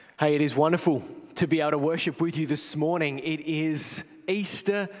Hey, it is wonderful to be able to worship with you this morning. It is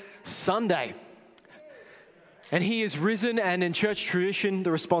Easter Sunday. And he is risen, and in church tradition,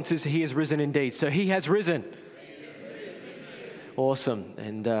 the response is, he is risen indeed. So he has risen. Awesome.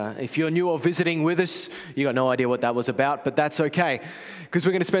 And if you're new or visiting with us, you got no idea what that was about, but that's okay. Because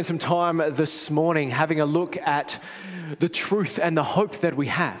we're going to spend some time this morning having a look at the truth and the hope that we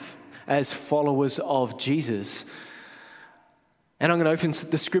have as followers of Jesus. And I'm going to open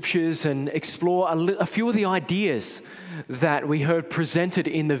the scriptures and explore a few of the ideas that we heard presented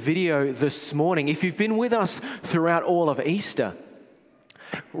in the video this morning. If you've been with us throughout all of Easter,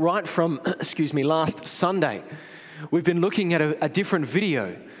 right from, last Sunday, we've been looking at a different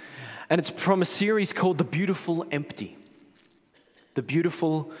video, and it's from a series called The Beautiful Empty. The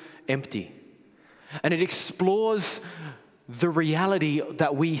Beautiful Empty. And it explores the reality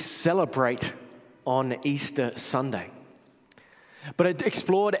that we celebrate on Easter Sunday. But it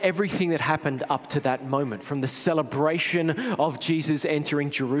explored everything that happened up to that moment, from the celebration of Jesus entering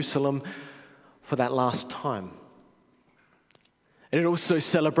Jerusalem for that last time. And it also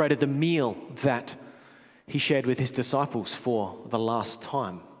celebrated the meal that he shared with his disciples for the last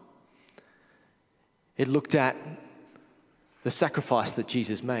time. It looked at the sacrifice that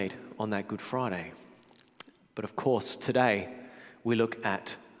Jesus made on that Good Friday. But of course, today we look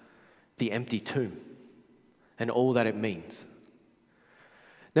at the empty tomb and all that it means.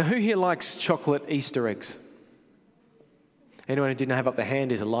 Now, who here likes chocolate Easter eggs? Anyone who didn't have up their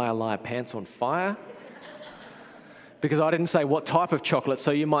hand is a liar, liar, pants on fire. Because I didn't say what type of chocolate,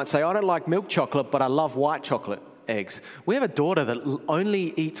 so you might say, I don't like milk chocolate, but I love white chocolate eggs. We have a daughter that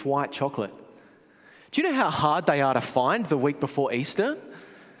only eats white chocolate. Do you know how hard they are to find the week before Easter?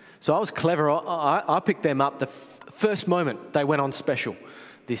 So I was clever. I picked them up the first moment they went on special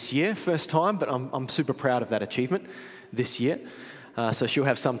this year, first time, but I'm super proud of that achievement this year. So she'll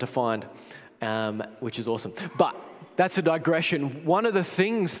have some to find, which is awesome. But that's a digression. One of the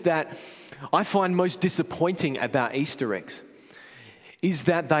things that I find most disappointing about Easter eggs is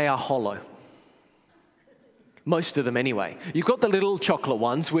that they are hollow. Most of them anyway. You've got the little chocolate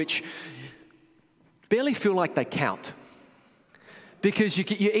ones, which barely feel like they count. Because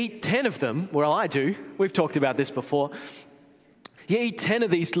you eat 10 of them, well, I do. We've talked about this before. You eat 10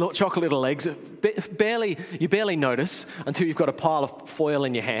 of these chocolate little eggs, you barely notice until you've got a pile of foil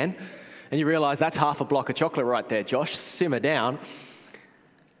in your hand and you realize that's half a block of chocolate right there, Josh. Simmer down.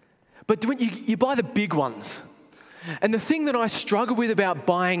 But when you buy the big ones, and the thing that I struggle with about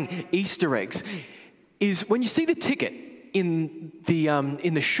buying Easter eggs is when you see the ticket in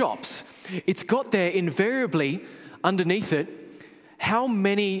the shops, it's got there invariably underneath it how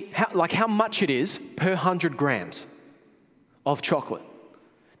much it is per 100 grams of chocolate.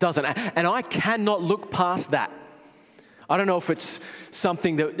 Doesn't. And I cannot look past that. I don't know if it's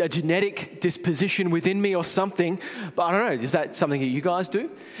something a genetic disposition within me or something, but I don't know. Is that something that you guys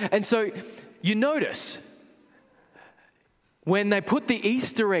do? And so you notice when they put the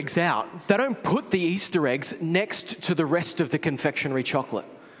Easter eggs out, they don't put the Easter eggs next to the rest of the confectionery chocolate.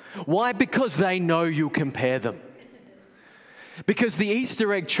 Why? Because they know you'll compare them. Because the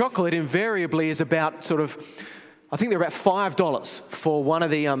Easter egg chocolate invariably is about I think they're about $5 for one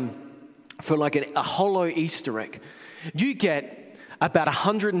of the, for like a hollow Easter egg. You get about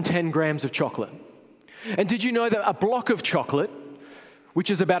 110 grams of chocolate. And did you know that a block of chocolate,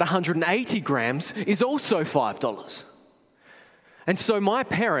 which is about 180 grams, is also $5? And so my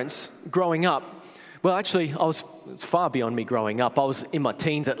parents, growing up, well, actually, it's far beyond me growing up. I was in my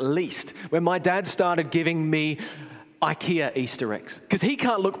teens at least, when my dad started giving me IKEA Easter eggs. Because he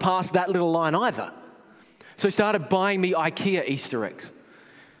can't look past that little line either. So he started buying me IKEA Easter eggs.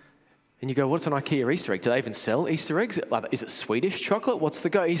 And you go, what's an IKEA Easter egg? Do they even sell Easter eggs? Is it Swedish chocolate? What's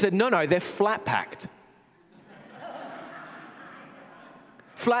the go? He said, no, they're flat packed.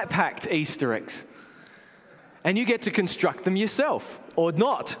 Flat packed Easter eggs. And you get to construct them yourself or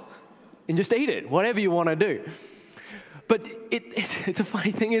not and just eat it, whatever you want to do. But it's a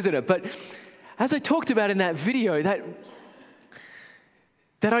funny thing, isn't it? But as I talked about in that video, that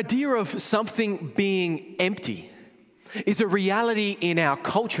idea of something being empty is a reality in our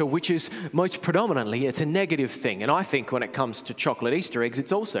culture, which is most predominantly, it's a negative thing. And I think when it comes to chocolate Easter eggs,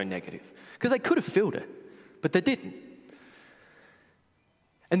 it's also negative. Because they could have filled it, but they didn't.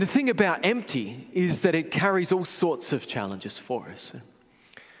 And the thing about empty is that it carries all sorts of challenges for us.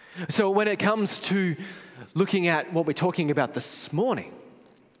 So when it comes to looking at what we're talking about this morning,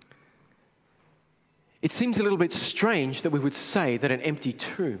 it seems a little bit strange that we would say that an empty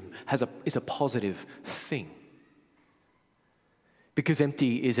tomb is a positive thing. Because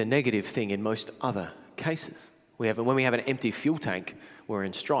empty is a negative thing in most other cases. When we have an empty fuel tank, we're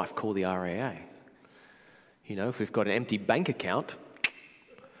in strife, call the RAA. You know, if we've got an empty bank account, it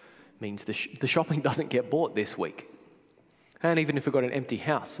means the shopping doesn't get bought this week. And even if we've got an empty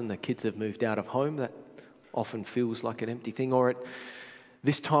house and the kids have moved out of home, that often feels like an empty thing. Or at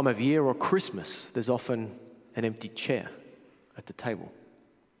this time of year or Christmas, there's often an empty chair at the table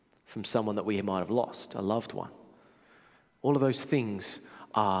from someone that we might have lost, a loved one. All of those things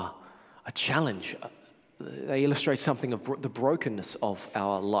are a challenge. They illustrate something of the brokenness of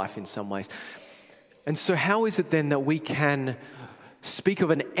our life in some ways. And so how is it then that we can speak of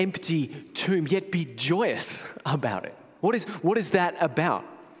an empty tomb yet be joyous about it? What is that about?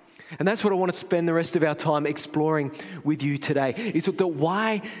 And that's what I want to spend the rest of our time exploring with you today, is that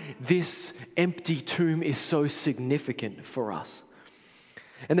why this empty tomb is so significant for us.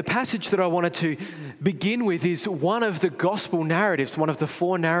 And the passage that I wanted to begin with is one of the gospel narratives, one of the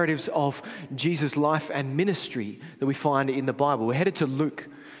 4 narratives of Jesus' life and ministry that we find in the Bible. We're headed to Luke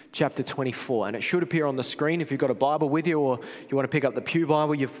chapter 24, and it should appear on the screen. If you've got a Bible with you or you want to pick up the Pew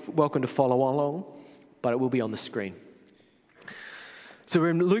Bible, you're welcome to follow along, but it will be on the screen. So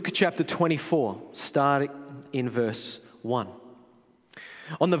we're in Luke chapter 24, starting in verse 1.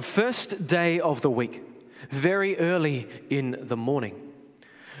 On the first day of the week, very early in the morning,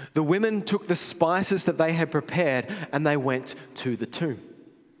 the women took the spices that they had prepared and they went to the tomb.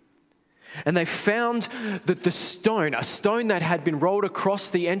 And they found that a stone that had been rolled across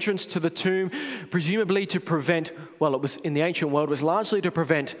the entrance to the tomb, presumably to prevent, well, it was in the ancient world, was largely to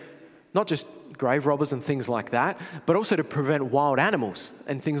prevent not just grave robbers and things like that, but also to prevent wild animals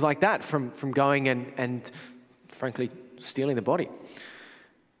and things like that from going and frankly, stealing the body.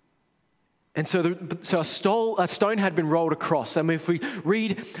 And so a stone had been rolled across. I mean, if we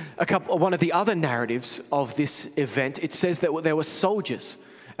read one of the other narratives of this event, it says that there were soldiers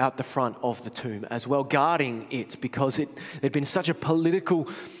out the front of the tomb as well, guarding it, because there'd been such a political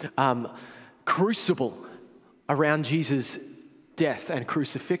crucible around Jesus' death and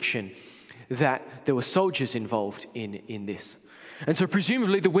crucifixion that there were soldiers involved in this. And so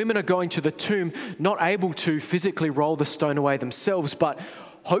presumably the women are going to the tomb, not able to physically roll the stone away themselves, but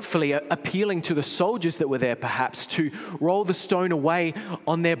hopefully appealing to the soldiers that were there perhaps to roll the stone away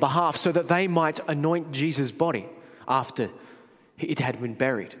on their behalf so that they might anoint Jesus' body after it had been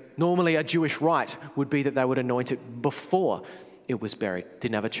buried. Normally a Jewish rite would be that they would anoint it before it was buried.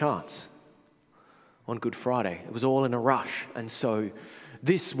 Didn't have a chance on Good Friday. It was all in a rush. And so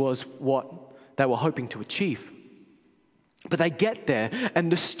this was what they were hoping to achieve. But they get there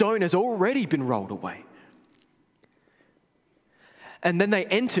and the stone has already been rolled away. And then they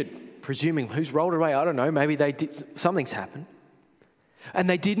entered, presuming who's rolled away, I don't know, maybe something's happened. And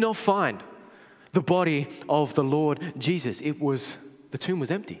they did not find the body of the Lord Jesus. The tomb was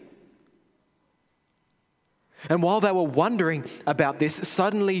empty. And while they were wondering about this,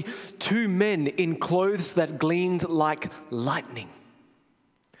 suddenly 2 men in clothes that gleamed like lightning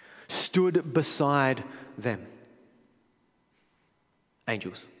stood beside them.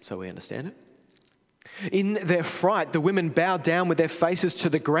 Angels, so we understand it. In their fright, the women bowed down with their faces to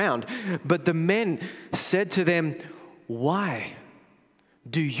the ground. But the men said to them, "Why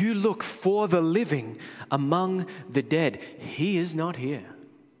do you look for the living among the dead? He is not here.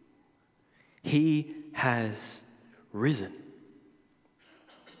 He has risen.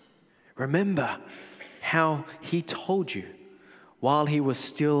 Remember how he told you while he was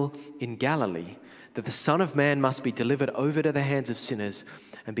still in Galilee that the Son of Man must be delivered over to the hands of sinners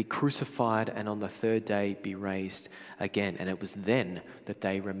and be crucified and on the 3rd day be raised again." And it was then that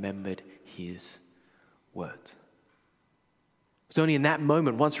they remembered his words. It was only in that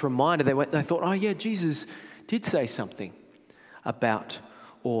moment, once reminded, they thought, oh yeah, Jesus did say something about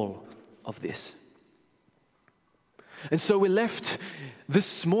all of this. And so we're left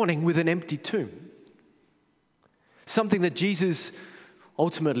this morning with an empty tomb. Something that Jesus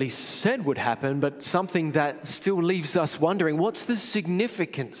ultimately said would happen, but something that still leaves us wondering, what's the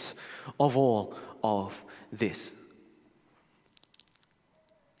significance of all of this?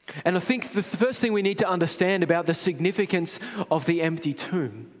 And I think the first thing we need to understand about the significance of the empty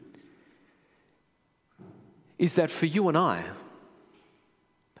tomb is that for you and I,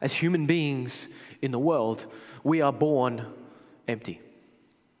 as human beings in the world, we are born empty.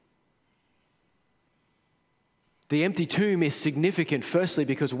 The empty tomb is significant, firstly,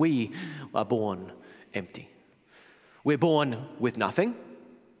 because we are born empty. We're born with nothing,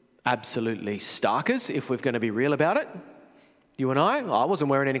 absolutely starkers, if we're going to be real about it. You and I wasn't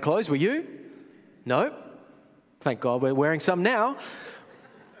wearing any clothes, were you? No. Thank God we're wearing some now.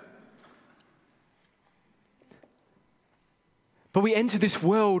 But we enter this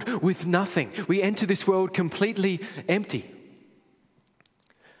world with nothing. We enter this world completely empty.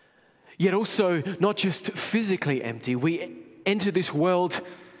 yet also not just physically empty. We enter this world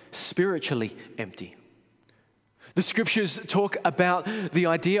spiritually empty. The scriptures talk about the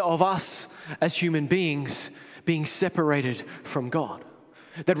idea of us as human beings being separated from God.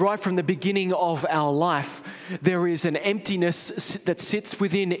 That right from the beginning of our life, there is an emptiness that sits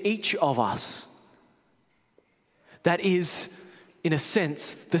within each of us. That is, in a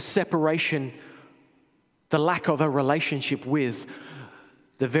sense, the separation, the lack of a relationship with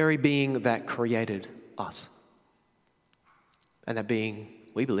the very being that created us. And that being,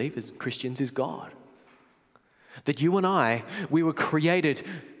 we believe, as Christians, is God. That you and I, we were created,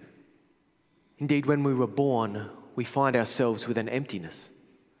 indeed, when we were born, we find ourselves with an emptiness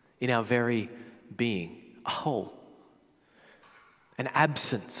in our very being, a hole, an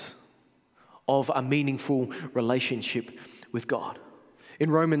absence of a meaningful relationship with God.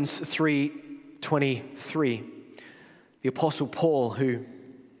 In Romans 3:23, the Apostle Paul, who,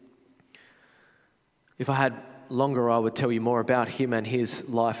 if I had longer, I would tell you more about him and his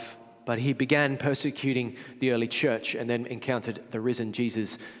life, but he began persecuting the early church and then encountered the risen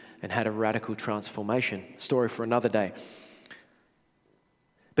Jesus and had a radical transformation. Story for another day.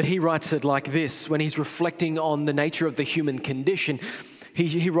 But he writes it like this when he's reflecting on the nature of the human condition.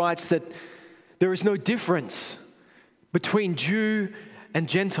 He writes that there is no difference between Jew and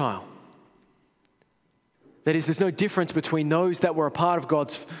Gentile. That is, there's no difference between those that were a part of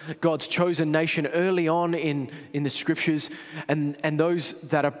God's chosen nation early on in the scriptures and those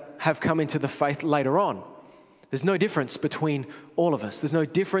that have come into the faith later on. There's no difference between all of us. There's no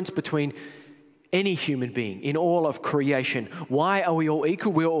difference between any human being in all of creation. Why are we all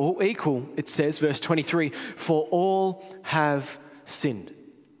equal? We're all equal, it says, verse 23, for all have sinned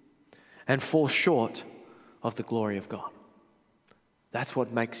and fall short of the glory of God. That's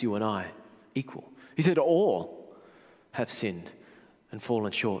what makes you and I equal. He said all have sinned and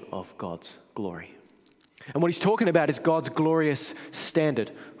fallen short of God's glory. And what he's talking about is God's glorious standard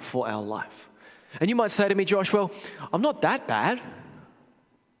for our life. And you might say to me, Josh, well, I'm not that bad.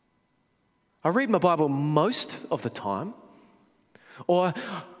 I read my Bible most of the time. Or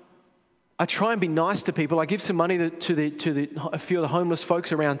I try and be nice to people. I give some money to a few of the homeless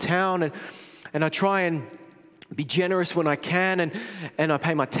folks around town, and I try and be generous when I can, and I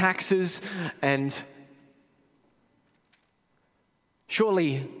pay my taxes, and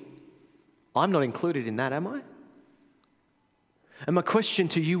surely I'm not included in that, am I? And my question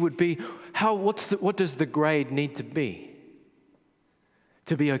to you would be, what does the grade need to be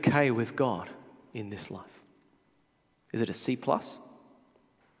okay with God in this life? Is it a C+?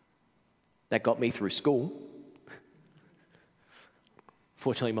 That got me through school.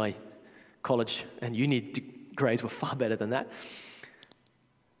 Fortunately, my college and uni grades were far better than that.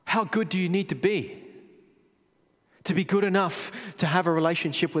 How good do you need to be good enough to have a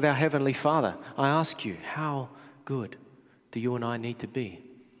relationship with our Heavenly Father? I ask you, how good do you and I need to be?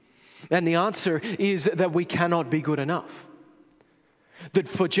 And the answer is that we cannot be good enough. That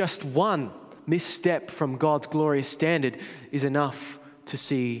for just one misstep from God's glorious standard is enough to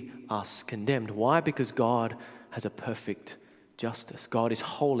see us condemned. Why? Because God has a perfect justice. God is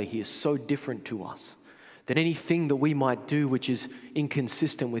holy. He is so different to us that anything that we might do which is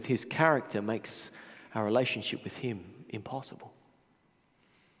inconsistent with His character makes our relationship with Him impossible.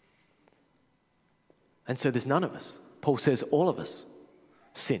 And so there's none of us. Paul says all of us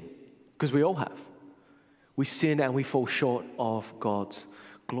sin, because we all have. We sin and we fall short of God's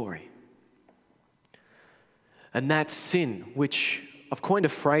glory. And that sin, which I've coined a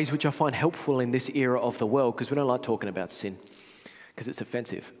phrase which I find helpful in this era of the world, because we don't like talking about sin, because it's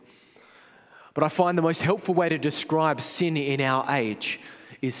offensive. But I find the most helpful way to describe sin in our age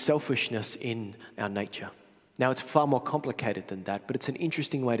is selfishness in our nature. Now, it's far more complicated than that, but it's an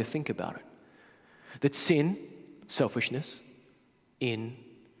interesting way to think about it. That sin, selfishness, in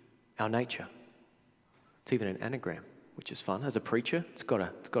our nature. It's even an anagram, which is fun. As a preacher, it's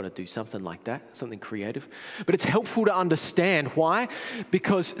got to do something like that, something creative. But it's helpful to understand. Why?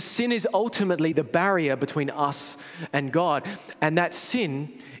 Because sin is ultimately the barrier between us and God, and that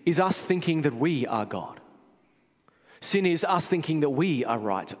sin is us thinking that we are God. Sin is us thinking that we are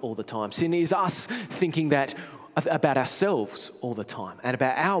right all the time. Sin is us thinking that about ourselves all the time, and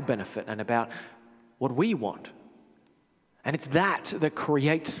about our benefit, and about what we want. And it's that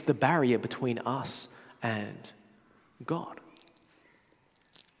creates the barrier between us and God.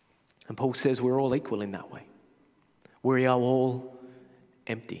 And Paul says we're all equal in that way. We are all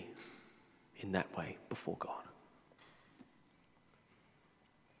empty in that way before God.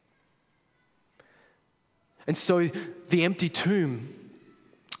 And so the empty tomb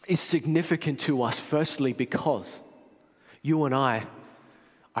is significant to us, firstly, because you and I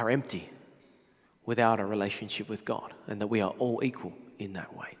are empty without a relationship with God, and that we are all equal in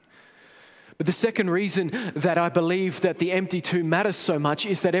that way. But the second reason that I believe that the empty tomb matters so much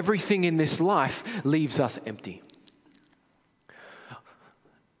is that everything in this life leaves us empty.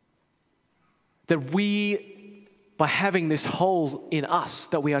 That we, by having this hole in us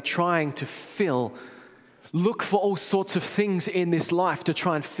that we are trying to fill, look for all sorts of things in this life to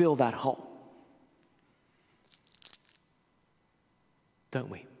try and fill that hole. Don't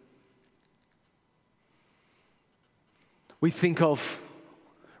we? We think of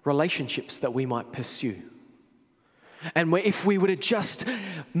relationships that we might pursue. And if we were to just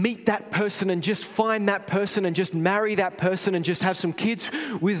meet that person and just find that person and just marry that person and just have some kids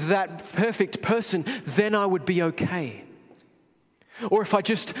with that perfect person, then I would be okay. Or if I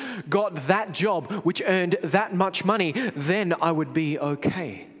just got that job which earned that much money, then I would be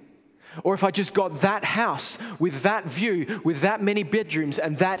okay. Or if I just got that house with that view, with that many bedrooms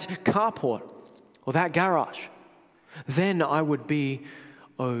and that carport or that garage, then I would be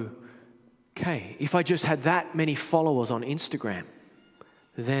okay. If I just had that many followers on Instagram,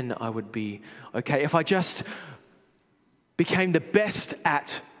 then I would be okay. If I just became the best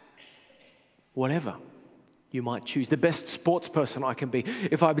at whatever you might choose, the best sports person I can be,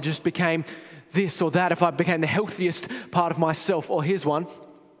 if I just became this or that, if I became the healthiest part of myself, or here's one,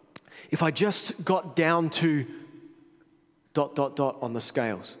 if I just got down to ... on the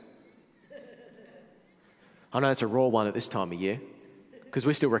scales. I know it's a raw one at this time of year, because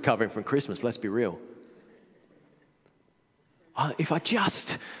we're still recovering from Christmas, let's be real. If I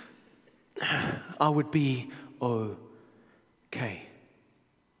just, I would be okay.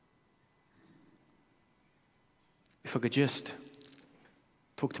 If I could just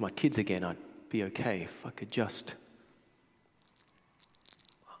talk to my kids again, I'd be okay. If I could just,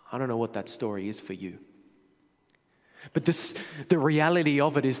 I don't know what that story is for you. But the reality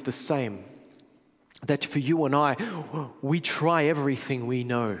of it is the same. That for you and I, we try everything we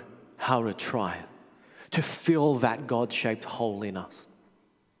know how to try to fill that God-shaped hole in us.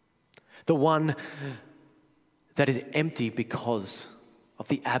 The one that is empty because of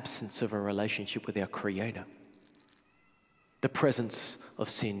the absence of a relationship with our Creator. The presence of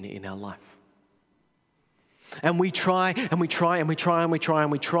sin in our life. And we try and we try and we try and we try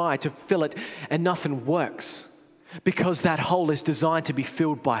and we try to fill it, and nothing works because that hole is designed to be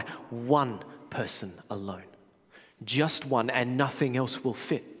filled by one person alone. Just one, and nothing else will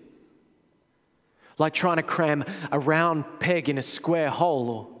fit. Like trying to cram a round peg in a square hole,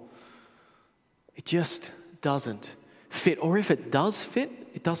 or it just doesn't fit. Or if it does fit,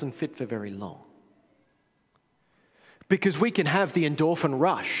 it doesn't fit for very long. Because we can have the endorphin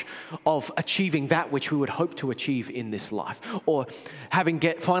rush of achieving that which we would hope to achieve in this life, or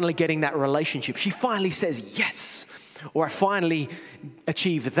finally getting that relationship. She finally says yes, or I finally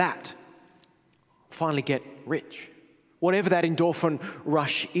achieve that. Finally get rich. Whatever that endorphin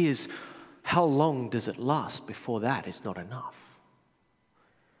rush is, how long does it last before that is not enough?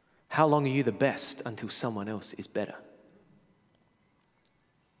 How long are you the best until someone else is better?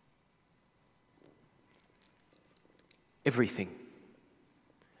 Everything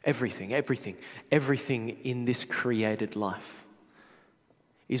in this created life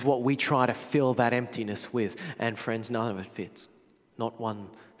is what we try to fill that emptiness with. And friends, none of it fits. Not one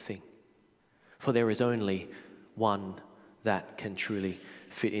thing. For there is only one that can truly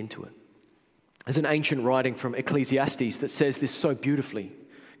fit into it. There's an ancient writing from Ecclesiastes that says this so beautifully.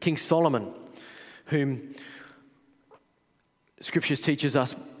 King Solomon, whom Scriptures teaches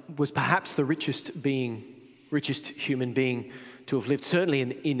us was perhaps the richest human being to have lived, certainly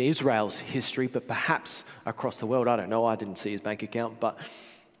in Israel's history, but perhaps across the world. I don't know, I didn't see his bank account, but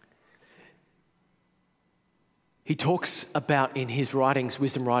he talks about in his writings,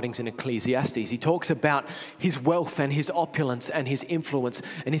 wisdom writings in Ecclesiastes, he talks about his wealth and his opulence and his influence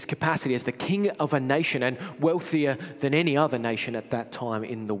and his capacity as the king of a nation, and wealthier than any other nation at that time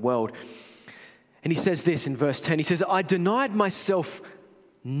in the world. And he says this in verse 10, he says, I denied myself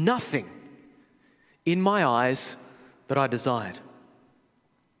nothing in my eyes that I desired.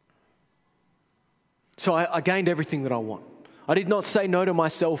 So I gained everything that I want. I did not say no to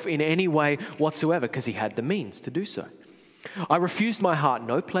myself in any way whatsoever, because he had the means to do so. I refused my heart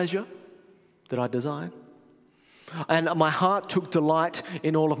no pleasure that I desired. And my heart took delight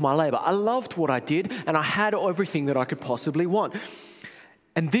in all of my labor. I loved what I did, and I had everything that I could possibly want.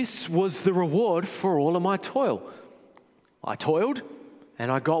 And this was the reward for all of my toil. I toiled, and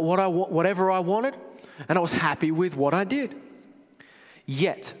I got whatever I wanted, and I was happy with what I did.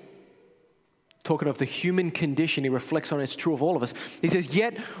 Yet, talking of the human condition, he reflects on it's true of all of us. He says,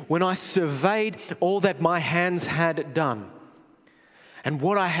 yet when I surveyed all that my hands had done, And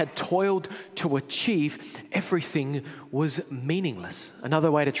what I had toiled to achieve, everything was meaningless.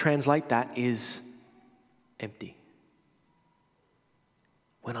 Another way to translate that is empty.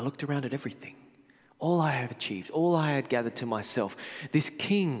 When I looked around at everything, all I had achieved, all I had gathered to myself, this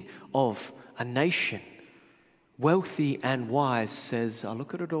king of a nation, wealthy and wise, says, I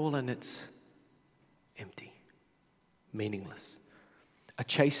look at it all and it's empty, meaningless. A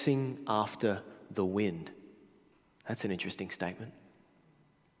chasing after the wind. That's an interesting statement.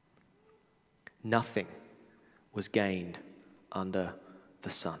 Nothing was gained under the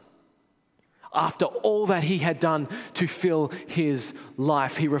sun. After all that he had done to fill his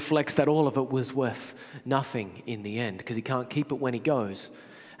life, he reflects that all of it was worth nothing in the end, because he can't keep it when he goes,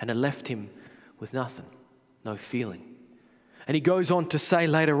 and it left him with nothing, no feeling. And he goes on to say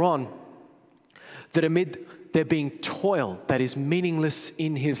later on that amid there being toil that is meaningless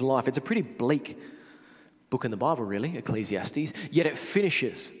in his life, it's a pretty bleak book in the Bible, really, Ecclesiastes, yet it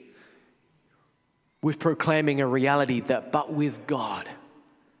finishes with proclaiming a reality that, but with God,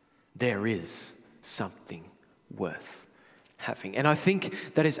 there is something worth having. And I think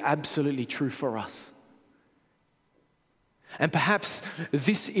that is absolutely true for us. And perhaps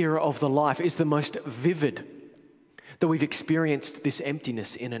this era of the life is the most vivid that we've experienced this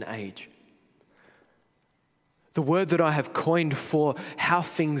emptiness in an age. The word that I have coined for how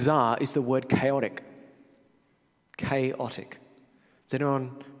things are is the word chaotic. Chaotic. Does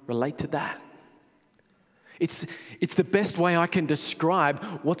anyone relate to that? It's the best way I can describe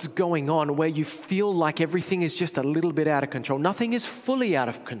what's going on, where you feel like everything is just a little bit out of control. Nothing is fully out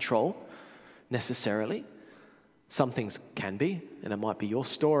of control, necessarily. Some things can be, and it might be your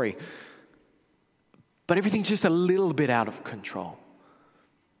story. But everything's just a little bit out of control.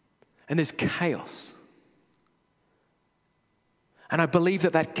 And there's chaos. And I believe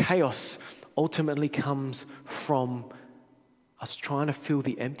that chaos ultimately comes from us trying to fill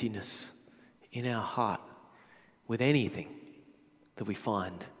the emptiness in our heart with anything that we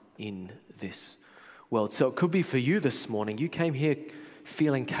find in this world. So it could be for you this morning. You came here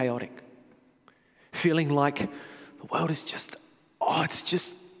feeling chaotic, feeling like the world is just, it's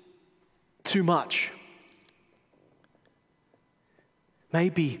just too much.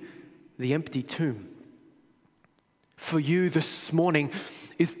 Maybe the empty tomb for you this morning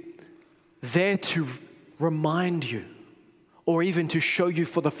is there to remind you, or even to show you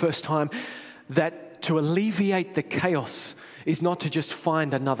for the first time, that to alleviate the chaos is not to just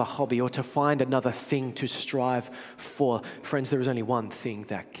find another hobby or to find another thing to strive for. Friends, there is only one thing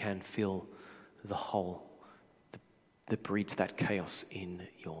that can fill the hole that breeds that chaos in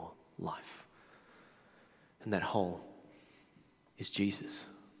your life. And that hole is Jesus.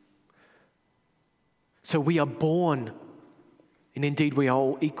 So we are born, and indeed we are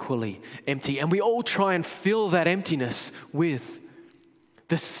all equally empty, and we all try and fill that emptiness with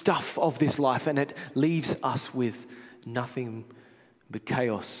the stuff of this life, and it leaves us with nothing but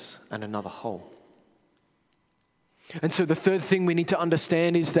chaos and another hole. And so the third thing we need to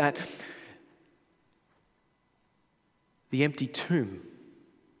understand is that the empty tomb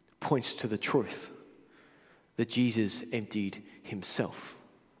points to the truth that Jesus emptied himself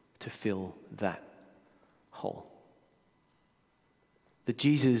to fill that hole. That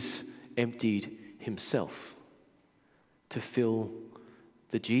Jesus emptied himself to fill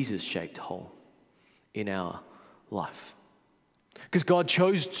the Jesus-shaped hole in our life. Because God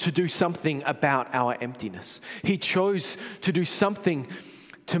chose to do something about our emptiness. He chose to do something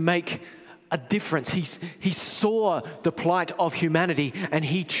to make a difference. He saw the plight of humanity and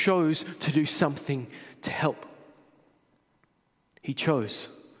he chose to do something to help. He chose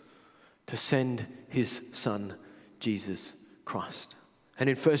to send his son, Jesus Christ. And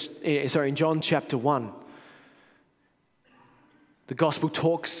in John chapter 1, the gospel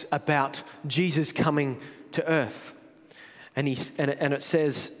talks about Jesus coming to earth. And it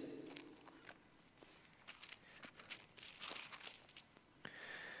says,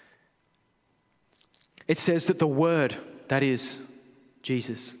 that the Word, that is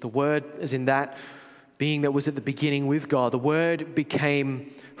Jesus, the Word as in that being that was at the beginning with God, the Word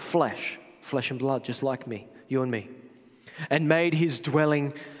became flesh and blood, just like me, you and me, and made his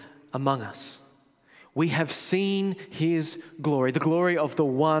dwelling among us. We have seen his glory, the glory of the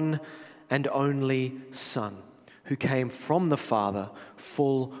one and only Son, who came from the Father,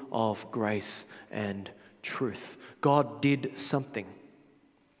 full of grace and truth. God did something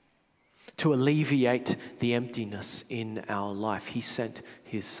to alleviate the emptiness in our life. He sent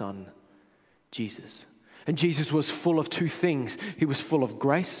his Son, Jesus. And Jesus was full of two things. He was full of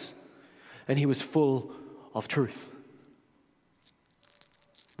grace and he was full of truth.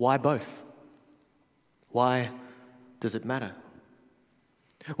 Why both? Why does it matter?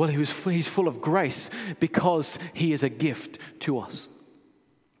 Well, he's full of grace because he is a gift to us.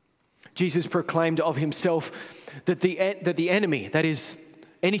 Jesus proclaimed of himself that the enemy, that is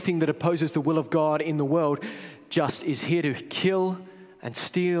anything that opposes the will of God in the world, just is here to kill and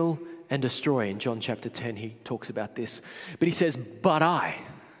steal and destroy. In John chapter 10, he talks about this. But he says, but I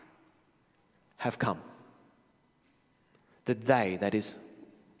have come, that they, that is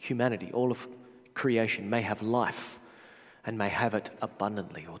humanity, all of creation, may have life and may have it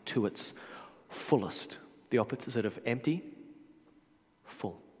abundantly, or to its fullest. The opposite of empty,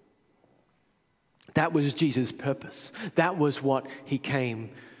 full. That was Jesus' purpose. That was what he came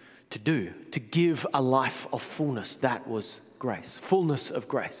to do, to give a life of fullness. That was grace, fullness of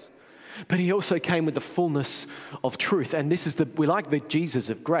grace. But he also came with the fullness of truth. And this is we like the Jesus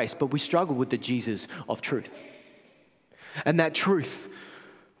of grace, but we struggle with the Jesus of truth. And that truth,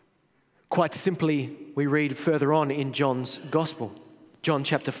 quite simply, we read further on in John's Gospel, John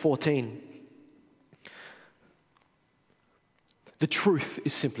chapter 14. The truth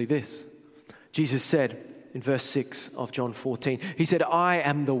is simply this. Jesus said in verse 6 of John 14, he said, I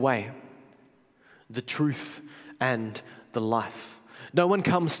am the way, the truth, and the life. No one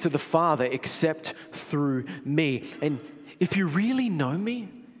comes to the Father except through me. And if you really know me,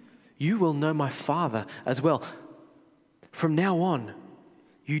 you will know my Father as well. From now on,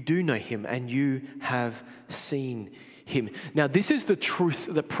 you do know him and you have seen him. Now, this is the truth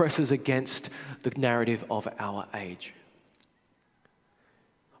that presses against the narrative of our age.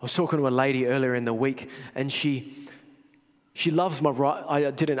 I was talking to a lady earlier in the week, and she loves my writing.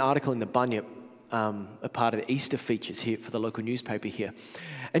 I did an article in the Bunyip, a part of the Easter features here for the local newspaper here.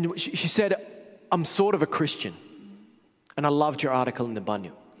 And she said, I'm sort of a Christian, and I loved your article in the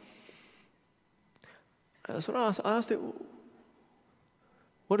Bunyip. So I asked her,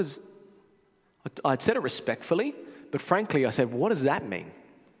 I'd said it respectfully, but frankly, I said, what does that mean?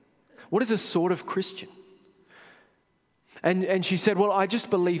 What is a sort of Christian? And she said, well, I just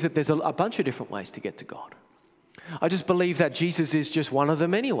believe that there's a bunch of different ways to get to God. I just believe that Jesus is just one of the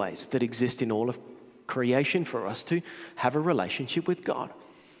many ways that exist in all of creation for us to have a relationship with God.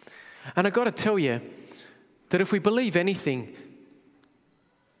 And I've got to tell you that if we believe anything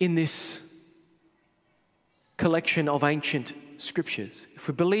in this collection of ancient scriptures, if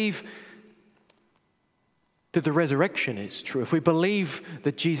we believe that the resurrection is true, if we believe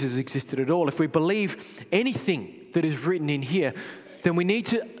that Jesus existed at all, if we believe anything that is written in here, then we need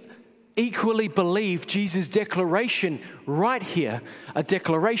to equally believe Jesus' declaration right here, a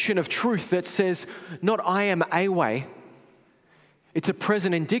declaration of truth that says, not I am a way, it's a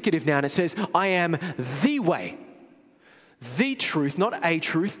present indicative now, and it says, I am the way, the truth, not a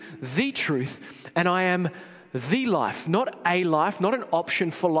truth, the truth, and I am the life, not an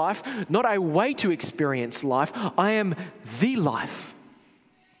option for life, not a way to experience life. I am the life,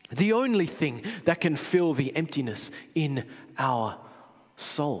 the only thing that can fill the emptiness in our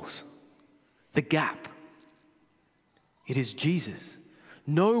souls, the gap. It is Jesus.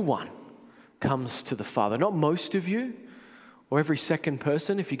 No one comes to the Father, not most of you or every second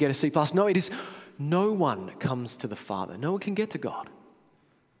person if you get a C+. No, it is no one comes to the Father. No one can get to God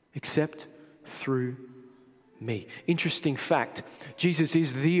except through me. Interesting fact, Jesus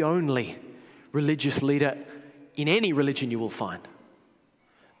is the only religious leader in any religion you will find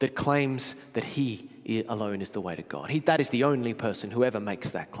that claims that he alone is the way to God. That is the only person who ever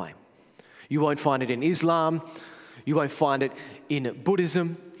makes that claim. You won't find it in Islam. You won't find it in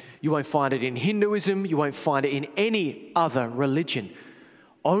Buddhism. You won't find it in Hinduism. You won't find it in any other religion.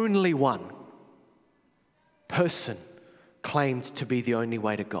 Only one person claimed to be the only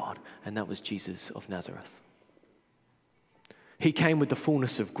way to God, and that was Jesus of Nazareth. He came with the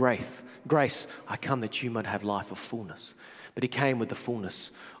fullness of grace. Grace, I come that you might have life of fullness. But he came with the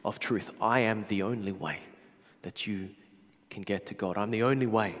fullness of truth. I am the only way that you can get to God. I'm the only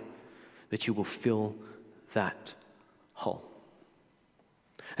way that you will fill that hole.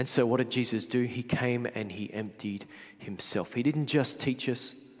 And so what did Jesus do? He came and he emptied himself. He didn't just teach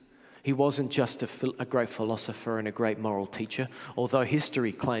us. He wasn't just a great philosopher and a great moral teacher, although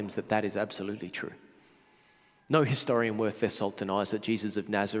history claims that that is absolutely true. No historian worth their salt denies that Jesus of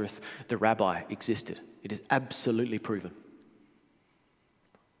Nazareth, the rabbi, existed. It is absolutely proven.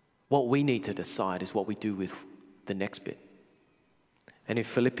 What we need to decide is what we do with the next bit. And in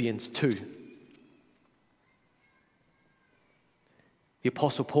Philippians 2, the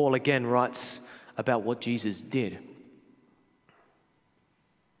Apostle Paul again writes about what Jesus did.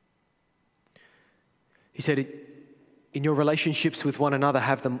 He said, in your relationships with one another,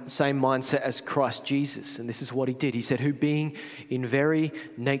 have the same mindset as Christ Jesus. And this is what he did. He said, who being in very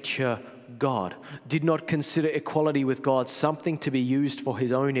nature God, did not consider equality with God something to be used for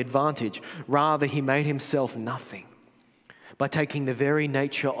his own advantage. Rather, he made himself nothing by taking the very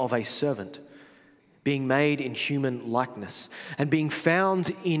nature of a servant, being made in human likeness, and being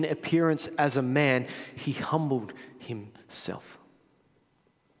found in appearance as a man, he humbled himself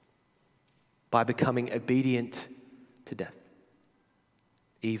by becoming obedient to death,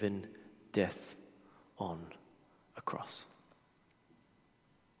 even death on a cross.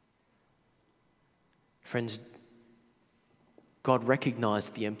 Friends, God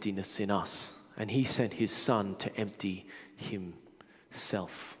recognized the emptiness in us, and he sent his Son to empty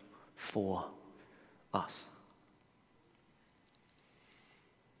himself for us.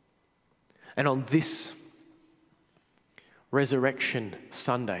 And on this Resurrection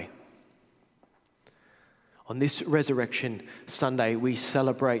Sunday, we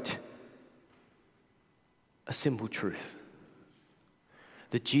celebrate a simple truth: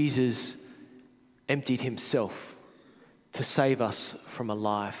 that Jesus emptied himself to save us from a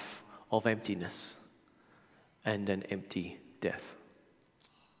life of emptiness and an empty death.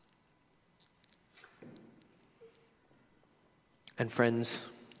 And friends,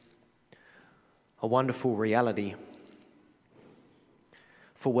 a wonderful reality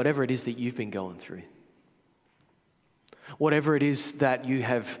for whatever it is that you've been going through, whatever it is that you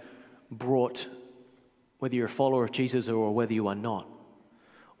have brought, whether you're a follower of Jesus or whether you are not,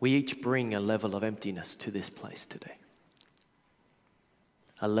 we each bring a level of emptiness to this place today.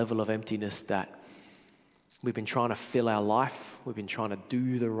 A level of emptiness that we've been trying to fill our life, we've been trying to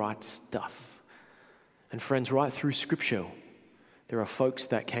do the right stuff. And friends, right through Scripture, there are folks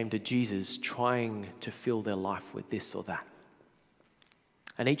that came to Jesus trying to fill their life with this or that.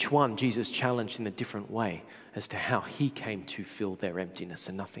 And each one Jesus challenged in a different way as to how he came to fill their emptiness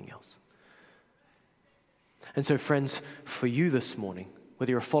and nothing else. And so friends, for you this morning, whether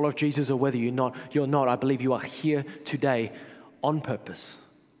you're a follower of Jesus or whether you're not, I believe you are here today on purpose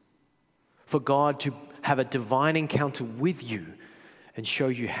for God to have a divine encounter with you and show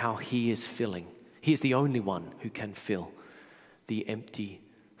you how he is filling. He is the only one who can fill the empty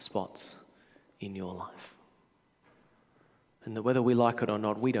spots in your life. And that whether we like it or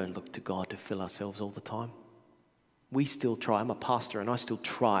not, we don't look to God to fill ourselves all the time. We still try. I'm a pastor and I still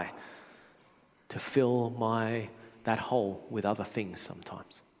try to fill that hole with other things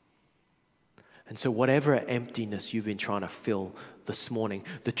sometimes. And so whatever emptiness you've been trying to fill this morning,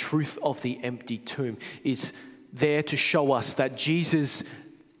 the truth of the empty tomb is there to show us that Jesus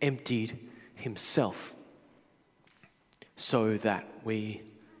emptied himself so that we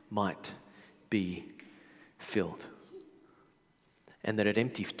might be filled. And that an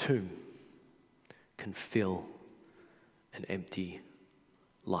empty tomb can fill an empty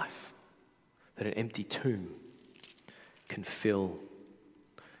life. That an empty tomb can fill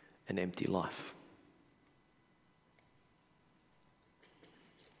an empty life.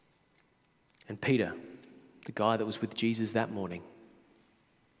 And Peter, the guy that was with Jesus that morning,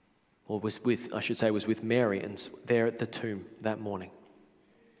 or was with Mary and there at the tomb that morning,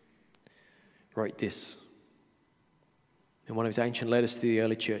 wrote this. In one of his ancient letters to the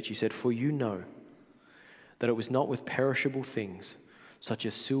early church, he said, "For you know that it was not with perishable things, such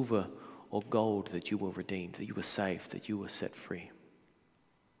as silver or gold, that you were redeemed, that you were saved, that you were set free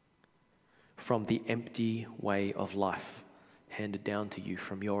from the empty way of life handed down to you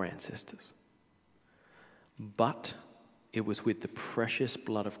from your ancestors. But it was with the precious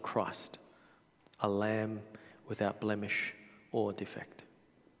blood of Christ, a lamb without blemish or defect.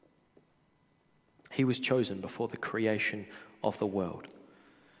 He was chosen before the creation of the world,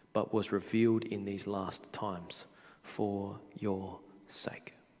 but was revealed in these last times for your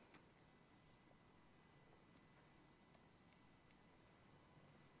sake."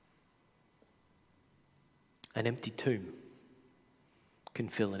 An empty tomb can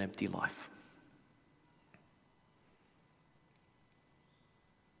fill an empty life.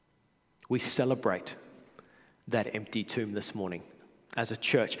 We celebrate that empty tomb this morning as a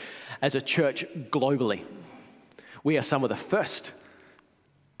church globally. We are some of the first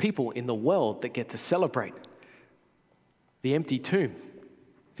people in the world that get to celebrate the empty tomb.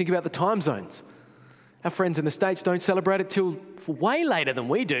 Think about the time zones. Our friends in the States don't celebrate it till way later than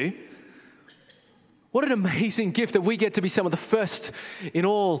we do. What an amazing gift that we get to be some of the first in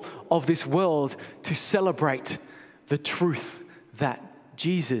all of this world to celebrate the truth that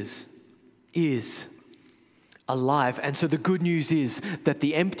Jesus is alive. And so the good news is that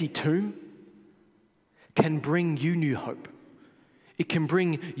the empty tomb can bring you new hope. It can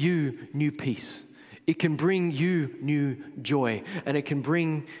bring you new peace. It can bring you new joy. And it can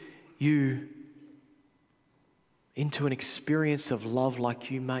bring you into an experience of love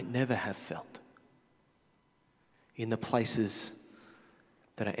like you might never have felt in the places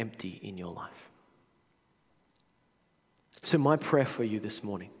that are empty in your life. So my prayer for you this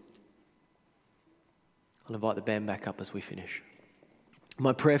morning, I'll invite the band back up as we finish.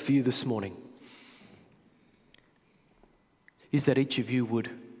 My prayer for you this morning is that each of you would,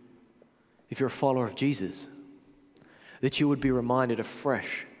 if you're a follower of Jesus, that you would be reminded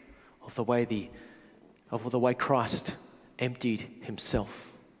afresh of the way Christ emptied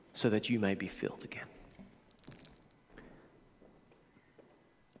himself so that you may be filled again.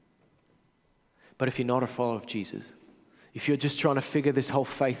 But if you're not a follower of Jesus, if you're just trying to figure this whole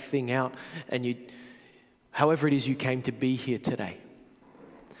faith thing out and however it is you came to be here today,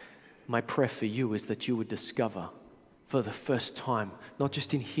 my prayer for you is that you would discover for the first time, not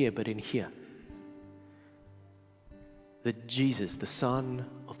just in here, but in here, that Jesus, the Son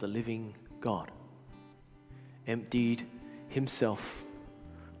of the living God, emptied himself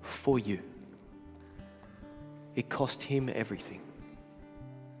for you. It cost him everything.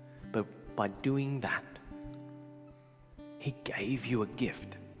 But by doing that, he gave you a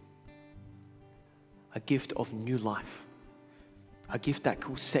gift of new life, a gift that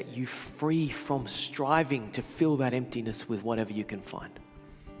will set you free from striving to fill that emptiness with whatever you can find,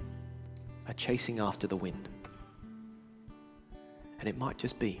 a chasing after the wind. And it might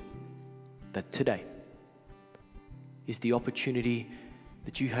just be that today is the opportunity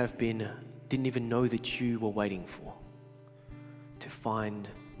that you didn't even know that you were waiting for, to find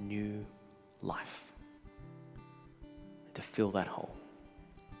new life, to fill that hole.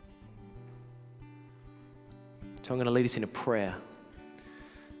 So I'm going to lead us in a prayer,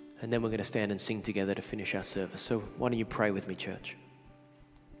 and then we're going to stand and sing together to finish our service. So why don't you pray with me, church?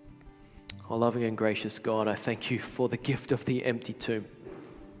 Oh, loving and gracious God, I thank you for the gift of the empty tomb.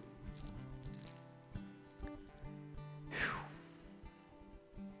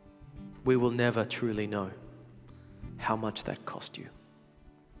 We will never truly know how much that cost you.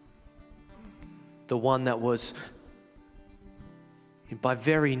 The one that was, by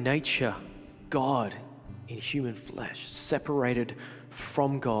very nature, God in human flesh, separated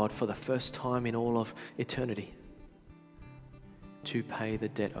from God for the first time in all of eternity to pay the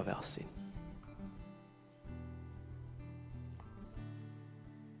debt of our sin.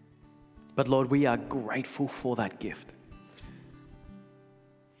 But Lord, we are grateful for that gift.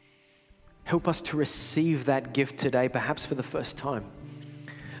 Help us to receive that gift today, perhaps for the first time,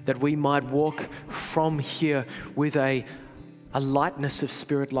 that we might walk from here with a lightness of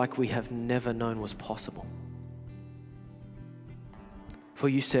spirit like we have never known was possible. For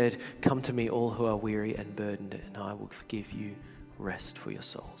you said, "Come to me, all who are weary and burdened, and I will give you rest for your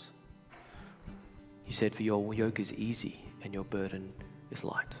souls." You said, "For your yoke is easy and your burden is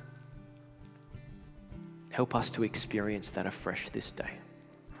light." Help us to experience that afresh this day,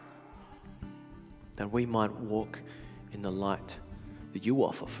 that we might walk in the light that you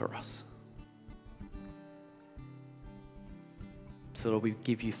offer for us. So Lord, we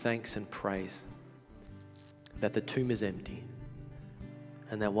give you thanks and praise that the tomb is empty,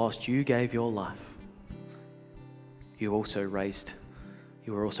 and that whilst you gave your life, you were also raised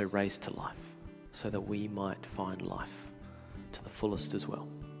to life, so that we might find life to the fullest as well.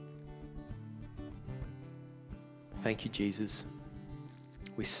 Thank you, Jesus.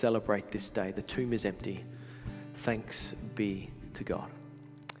 We celebrate this day. The tomb is empty. Thanks be to God.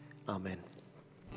 Amen.